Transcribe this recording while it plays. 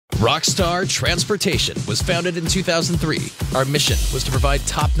Rockstar Transportation was founded in 2003. Our mission was to provide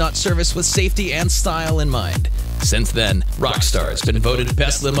top-notch service with safety and style in mind. Since then, Rockstar has been voted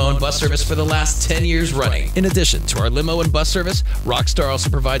Best Limo and Bus Service for the last 10 years running. In addition to our limo and bus service, Rockstar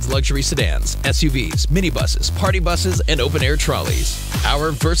also provides luxury sedans, SUVs, minibuses, party buses, and open-air trolleys.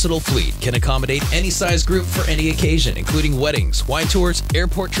 Our versatile fleet can accommodate any size group for any occasion, including weddings, wine tours,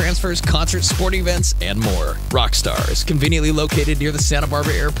 airport transfers, concerts, sporting events, and more. Rockstar is conveniently located near the Santa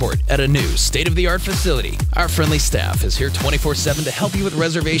Barbara Airport at a new state-of-the-art facility. Our friendly staff is here 24/7 to help you with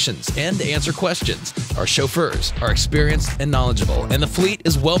reservations and answer questions. Our chauffeurs are experienced and knowledgeable, and the fleet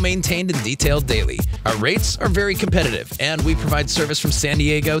is well maintained and detailed daily. Our rates are very competitive, and we provide service from San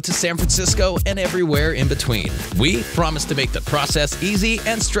Diego to San Francisco and everywhere in between. We promise to make the process easy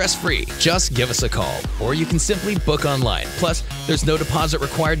and stress-free. Just give us a call, or you can simply book online. Plus, there's no deposit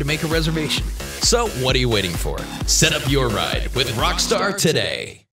required to make a reservation. So what are you waiting for? Set up your ride with Rockstar today.